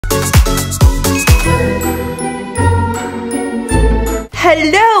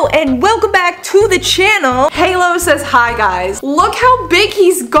Hello and welcome back to the channel. Halo says hi guys. Look how big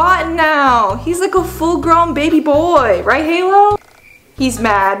he's gotten now. He's like a full-grown baby boy, right Halo? He's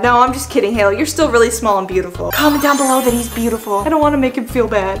mad. No, I'm just kidding, Halo. You're still really small and beautiful. Comment down below that he's beautiful. I don't want to make him feel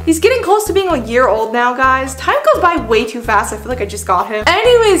bad. He's getting close to being a year old now, guys. Time goes by way too fast. I feel like I just got him.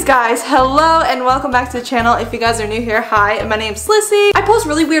 Anyways, guys, hello and welcome back to the channel. If you guys are new here, hi, my name's Lyssy. I post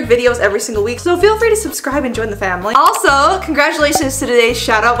really weird videos every single week, so feel free to subscribe and join the family. Also, congratulations to today's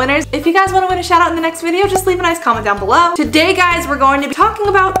shout-out winners. If you guys want to win a shout-out in the next video, just leave a nice comment down below. Today, guys, we're going to be talking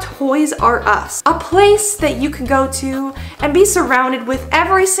about Toys R Us, a place that you can go to and be surrounded with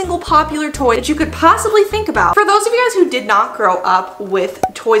every single popular toy that you could possibly think about. For those of you guys who did not grow up with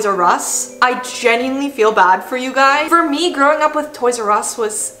Toys R Us, I genuinely feel bad for you guys. For me, growing up with Toys R Us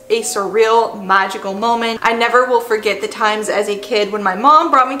was a surreal, magical moment. I never will forget the times as a kid when my mom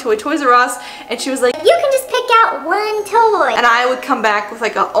brought me to a Toys R Us and she was like, "You can just pick out one toy." And I would come back with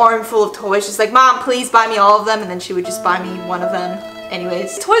like an armful of toys. She's like, "Mom, please buy me all of them." And then she would just buy me one of them.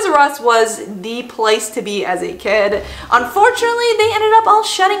 Anyways, Toys R Us was the place to be as a kid. Unfortunately, they ended up all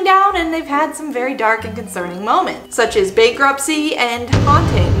shutting down and they've had some very dark and concerning moments, such as bankruptcy and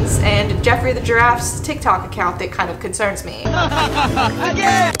hauntings and Jeffrey the Giraffe's TikTok account that kind of concerns me.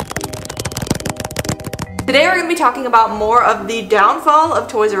 Today we're going to be talking about more of the downfall of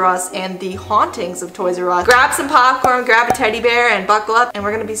Toys R Us and the hauntings of Toys R Us. Grab some popcorn, grab a teddy bear, and buckle up, and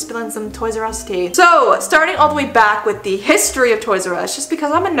we're going to be spilling some Toys R Us tea. So, starting all the way back with the history of Toys R Us, just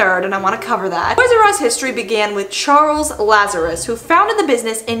because I'm a nerd and I want to cover that. Toys R Us history began with Charles Lazarus, who founded the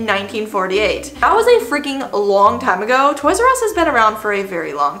business in 1948. That was a freaking long time ago. Toys R Us has been around for a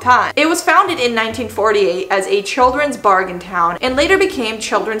very long time. It was founded in 1948 as a children's bargain town, and later became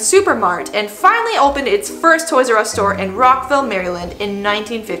Children's Supermart, and finally opened its first Toys R Us store in Rockville, Maryland in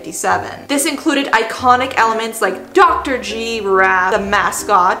 1957. This included iconic elements like Dr. G, Raph, the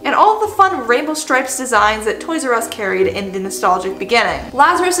mascot, and all the fun rainbow stripes designs that Toys R Us carried in the nostalgic beginning.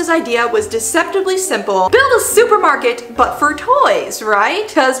 Lazarus's idea was deceptively simple: build a supermarket, but for toys, right?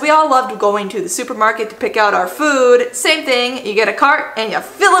 Because we all loved going to the supermarket to pick out our food. Same thing, you get a cart and you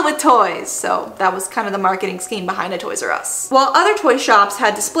fill it with toys. So that was kind of the marketing scheme behind a Toys R Us. While other toy shops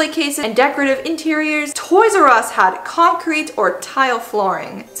had display cases and decorative interiors, Toys R Us had concrete or tile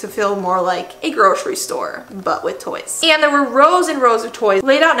flooring to feel more like a grocery store, but with toys. And there were rows and rows of toys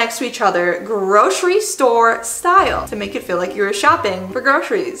laid out next to each other, grocery store style, to make it feel like you were shopping for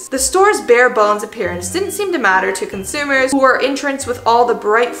groceries. The store's bare bones appearance didn't seem to matter to consumers who were entranced with all the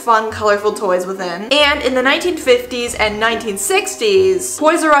bright, fun, colorful toys within. And in the 1950s and 1960s,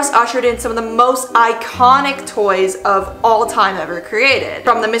 Toys R Us ushered in some of the most iconic toys of all time ever created.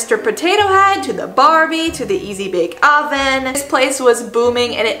 From the Mr. Potato Head to the Barbie to the Easy Bake Oven. This place was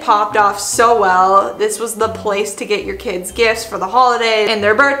booming and it popped off so well. This was the place to get your kids gifts for the holidays and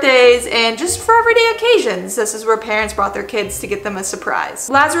their birthdays and just for everyday occasions. This is where parents brought their kids to get them a surprise.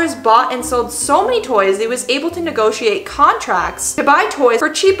 Lazarus bought and sold so many toys that he was able to negotiate contracts to buy toys for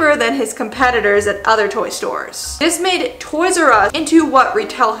cheaper than his competitors at other toy stores. This made Toys R Us into what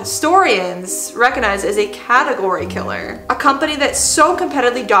retail historians recognize as a category killer. A company that so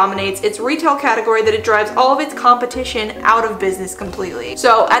competitively dominates its retail category that it drives all of its competition out of business completely.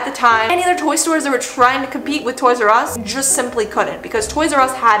 So at the time, any other toy stores that were trying to compete with Toys R Us just simply couldn't, because Toys R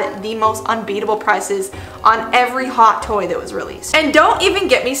Us had the most unbeatable prices on every hot toy that was released. And don't even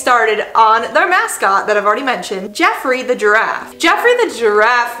get me started on their mascot that I've already mentioned, Jeffrey the Giraffe. Jeffrey the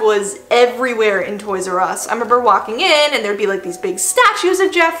Giraffe was everywhere in Toys R Us. I remember walking in and there'd be like these big statues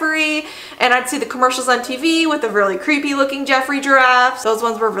of Jeffrey, and I'd see the commercials on TV with the really creepy looking Jeffrey giraffes. Those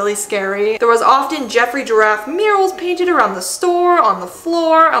ones were really scary. There was often Jeffrey Giraffe murals painted around the store, on the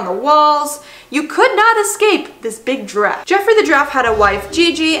floor, on the walls. You could not escape this big giraffe. Jeffrey the Giraffe had a wife,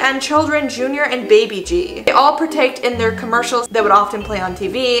 Gigi, and children, Junior and Baby G. They all partake in their commercials that would often play on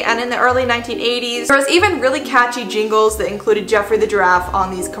TV, and in the early 1980s, there was even really catchy jingles that included Jeffrey the Giraffe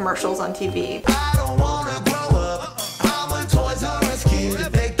on these commercials on TV. I don't wanna grow up. I'm a Toys R Us kid.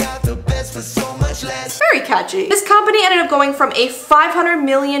 They got the best for so much less. Very catchy. This company ended up going from a $500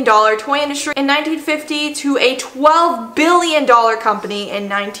 million toy industry in 1950 to a $12 billion company in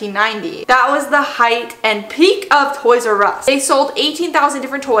 1990. That was the height and peak of Toys R Us. They sold 18,000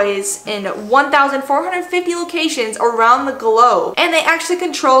 different toys in 1,450 locations around the globe, and they actually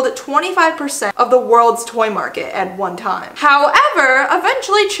controlled 25% of the world's toy market at one time. However,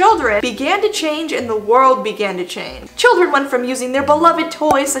 eventually children began to change and the world began to change. Children went from using their beloved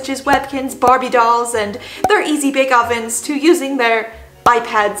toys such as Webkins, Barbie dolls, and their Easy Bake Ovens to using their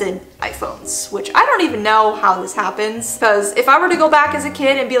iPads and iPhones, which I don't even know how this happens, because if I were to go back as a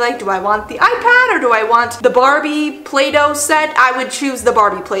kid and be like, do I want the iPad or do I want the Barbie Play-Doh set, I would choose the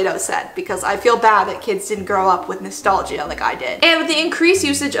Barbie Play-Doh set, because I feel bad that kids didn't grow up with nostalgia like I did. And with the increased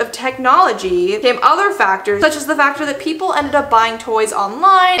usage of technology came other factors, such as the factor that people ended up buying toys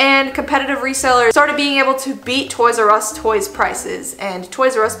online, and competitive resellers started being able to beat Toys R Us toys prices, and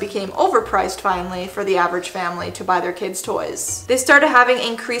Toys R Us became overpriced finally for the average family to buy their kids toys. They started having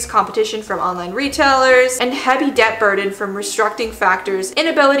increased competition from online retailers and heavy debt burden from restricting factors,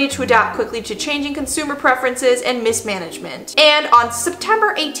 inability to adapt quickly to changing consumer preferences, and mismanagement. And on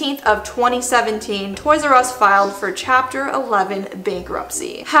September 18th of 2017, Toys R Us filed for Chapter 11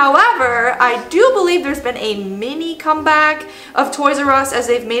 bankruptcy. However, I do believe there's been a mini comeback of Toys R Us as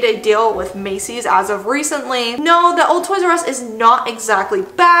they've made a deal with Macy's as of recently. No, the old Toys R Us is not exactly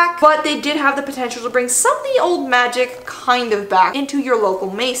back, but they did have the potential to bring some of the old magic kind of back into your local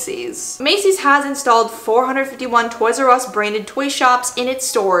Macy's. Macy's has installed 451 Toys R Us branded toy shops in its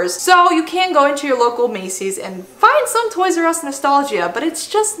stores, so you can go into your local Macy's and find some Toys R Us nostalgia, but it's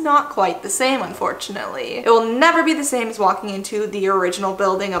just not quite the same, unfortunately. It will never be the same as walking into the original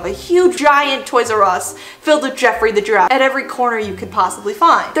building of a huge giant Toys R Us filled with Jeffrey the Giraffe at every corner you could possibly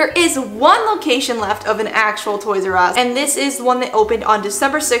find. There is one location left of an actual Toys R Us, and this is the one that opened on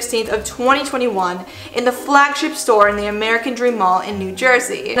December 16th of 2021 in the flagship store in the American Dream Mall in New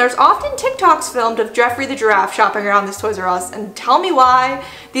Jersey. There's often TikToks filmed of Jeffrey the Giraffe shopping around this Toys R Us, and tell me why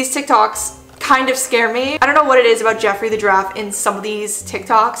these TikToks kind of scare me. I don't know what it is about Jeffrey the Giraffe in some of these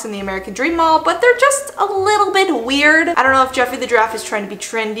TikToks in the American Dream Mall, but they're just a little bit weird. I don't know if Jeffrey the Giraffe is trying to be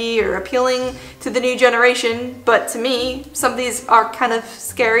trendy or appealing to the new generation, but to me, some of these are kind of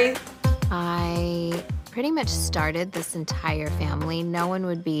scary. I pretty much started this entire family. No one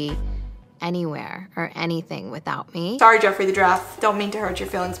would be anywhere or anything without me. Sorry, Jeffrey the Giraffe. Don't mean to hurt your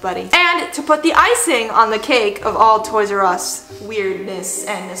feelings, buddy. And to put the icing on the cake of all Toys R Us weirdness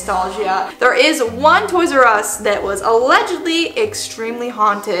and nostalgia, there is one Toys R Us that was allegedly extremely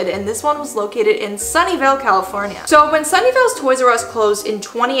haunted, and this one was located in Sunnyvale, California. So when Sunnyvale's Toys R Us closed in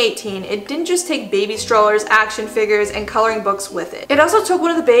 2018, it didn't just take baby strollers, action figures, and coloring books with it. It also took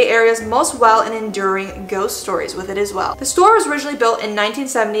one of the Bay Area's most well and enduring ghost stories with it as well. The store was originally built in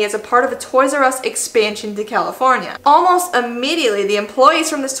 1970 as a part of a Toys R Us expansion to California. Almost immediately, the employees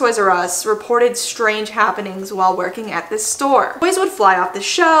from this Toys R Us reported strange happenings while working at this store. Toys would fly off the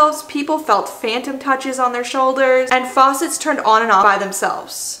shelves, people felt phantom touches on their shoulders, and faucets turned on and off by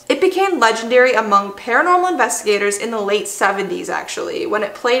themselves. It became legendary among paranormal investigators in the late 70s, actually, when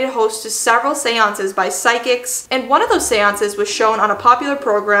it played host to several seances by psychics, and one of those seances was shown on a popular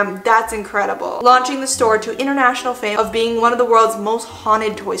program, That's Incredible, launching the store to international fame of being one of the world's most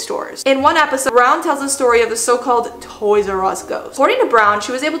haunted toy stores. In one episode, Brown tells the story of the so-called Toys R Us ghost. According to Brown,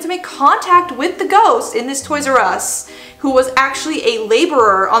 she was able to make contact with the ghost in this Toys R Us, who was actually a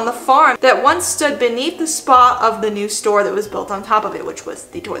laborer on the farm that once stood beneath the spot of the new store that was built on top of it, which was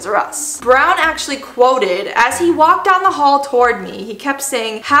the Toys R Us. Brown actually quoted, "As he walked down the hall toward me, he kept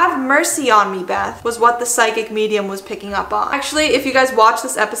saying, 'Have mercy on me, Beth,' was what the psychic medium was picking up on." Actually, if you guys watch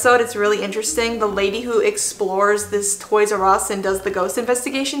this episode, it's really interesting. The lady who explores this Toys R Us and does the ghost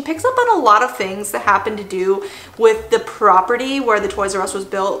investigation picks up on a lot of things that happen to do with the property where the Toys R Us was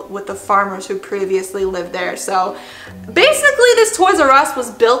built with the farmers who previously lived there. So basically, this Toys R Us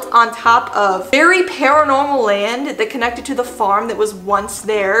was built on top of very paranormal land that connected to the farm that was once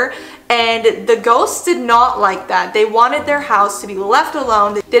there, and the ghosts did not like that. They wanted their house to be left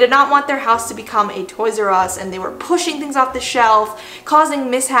alone. They did not want their house to become a Toys R Us, and they were pushing things off the shelf, causing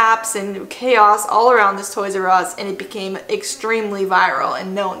mishaps and chaos all around this Toys R Us, and it became extremely viral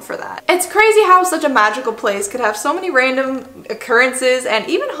and known for that. It's crazy how such a magical place could have so many random occurrences and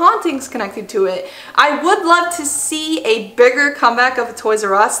even hauntings connected to it. I would love to see a bigger comeback of a Toys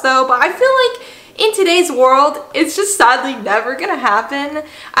R Us though, but I feel like in today's world, it's just sadly never gonna happen.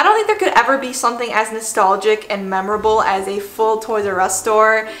 I don't think there could ever be something as nostalgic and memorable as a full Toys R Us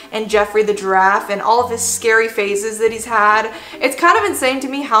store and Jeffrey the Giraffe and all of his scary phases that he's had. It's kind of insane to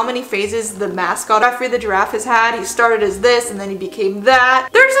me how many phases the mascot Jeffrey the Giraffe has had. He started as this and then he became that.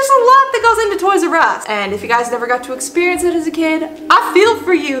 There's just a lot that goes into Toys R Us. And if you guys never got to experience it as a kid, I feel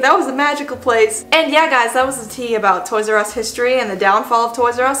for you. That was a magical place. And yeah guys, that was the tea about Toys R Us history and the downfall of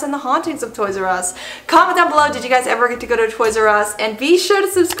Toys R Us and the hauntings of Toys R Us. Comment down below, did you guys ever get to go to Toys R Us? And be sure to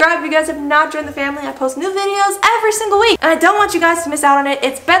subscribe if you guys have not joined the family. I post new videos every single week, and I don't want you guys to miss out on it.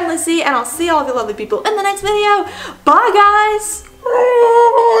 It's been Lyssy, and I'll see all of you lovely people in the next video. Bye guys!